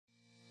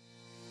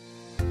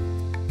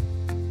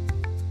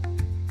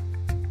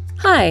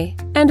Hi,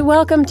 and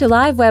welcome to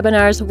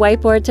LiveWebinar's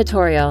Whiteboard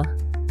tutorial.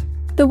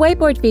 The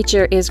Whiteboard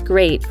feature is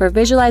great for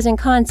visualizing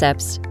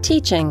concepts,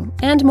 teaching,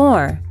 and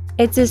more.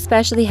 It's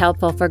especially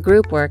helpful for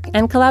group work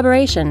and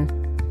collaboration,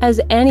 as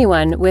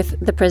anyone with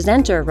the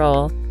presenter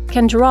role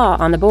can draw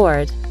on the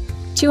board.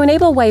 To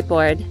enable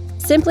Whiteboard,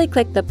 simply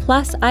click the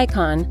plus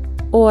icon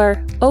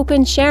or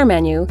Open Share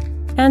menu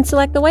and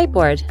select the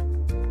whiteboard.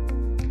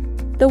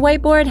 The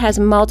whiteboard has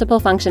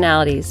multiple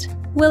functionalities.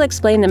 We'll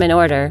explain them in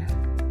order.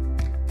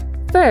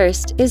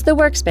 First is the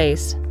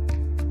Workspace.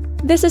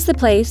 This is the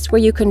place where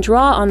you can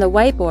draw on the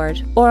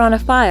whiteboard or on a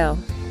file.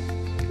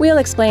 We'll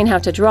explain how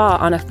to draw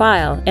on a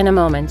file in a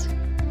moment.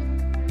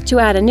 To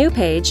add a new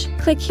page,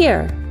 click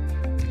here.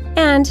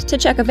 And to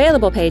check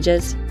available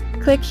pages,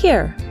 click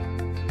here.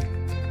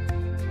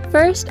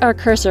 First are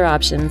cursor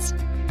options.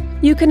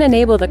 You can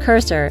enable the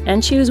cursor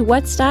and choose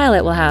what style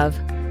it will have.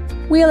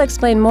 We'll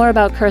explain more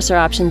about cursor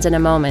options in a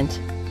moment.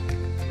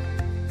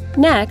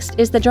 Next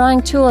is the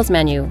Drawing Tools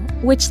menu,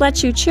 which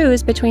lets you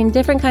choose between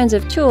different kinds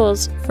of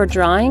tools for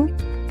drawing,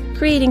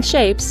 creating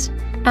shapes,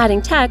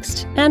 adding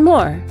text, and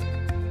more.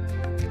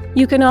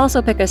 You can also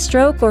pick a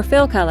stroke or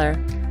fill color,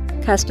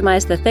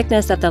 customize the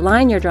thickness of the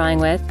line you're drawing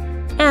with,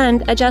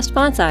 and adjust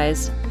font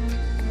size.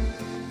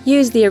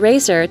 Use the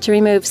eraser to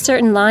remove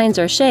certain lines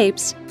or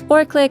shapes,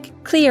 or click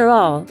Clear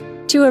All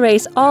to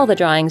erase all the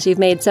drawings you've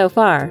made so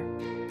far.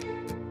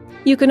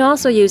 You can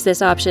also use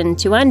this option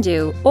to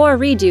undo or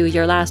redo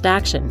your last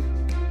action.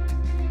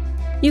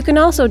 You can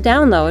also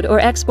download or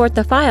export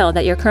the file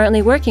that you're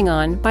currently working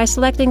on by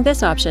selecting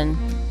this option.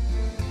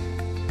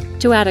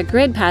 To add a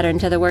grid pattern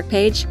to the work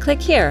page,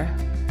 click here.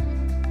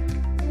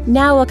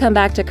 Now we'll come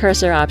back to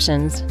cursor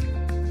options.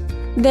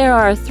 There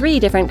are 3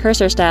 different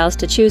cursor styles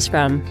to choose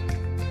from.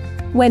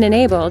 When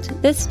enabled,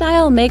 this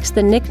style makes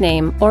the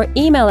nickname or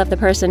email of the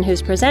person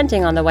who's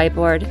presenting on the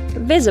whiteboard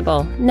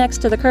visible next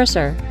to the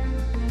cursor.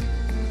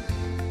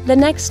 The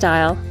next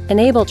style,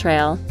 Enable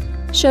Trail,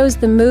 shows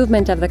the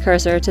movement of the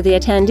cursor to the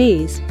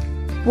attendees,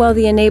 while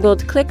the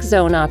enabled Click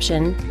Zone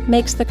option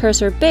makes the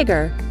cursor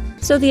bigger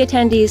so the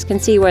attendees can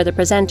see where the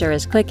presenter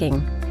is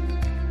clicking.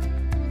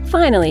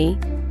 Finally,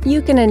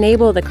 you can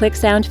enable the click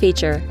sound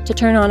feature to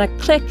turn on a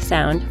click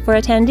sound for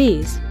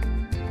attendees.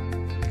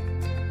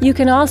 You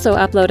can also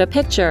upload a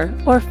picture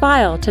or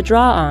file to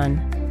draw on.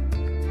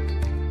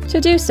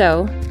 To do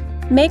so,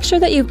 make sure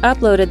that you've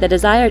uploaded the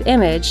desired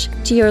image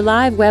to your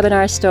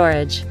LiveWebinar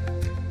storage.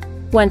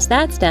 Once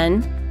that's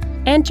done,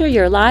 enter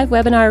your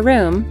LiveWebinar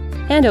room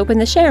and open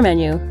the Share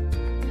menu.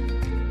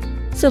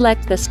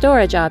 Select the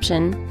Storage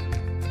option,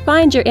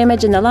 find your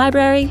image in the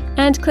library,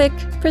 and click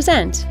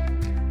Present.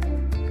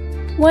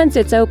 Once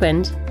it's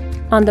opened,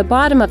 on the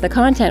bottom of the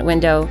content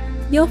window,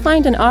 you'll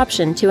find an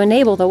option to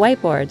enable the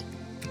whiteboard.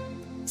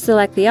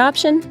 Select the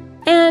option,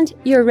 and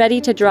you're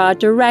ready to draw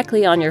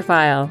directly on your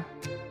file.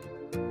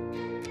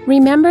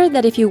 Remember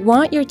that if you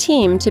want your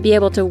team to be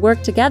able to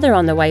work together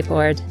on the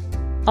whiteboard,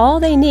 all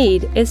they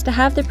need is to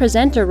have the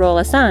presenter role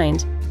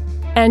assigned,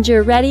 and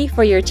you're ready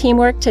for your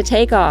teamwork to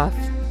take off.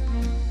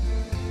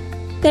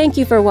 Thank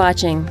you for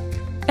watching,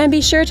 and be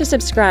sure to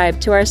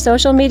subscribe to our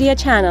social media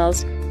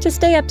channels to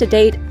stay up to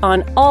date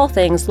on all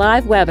things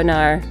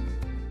LiveWebinar.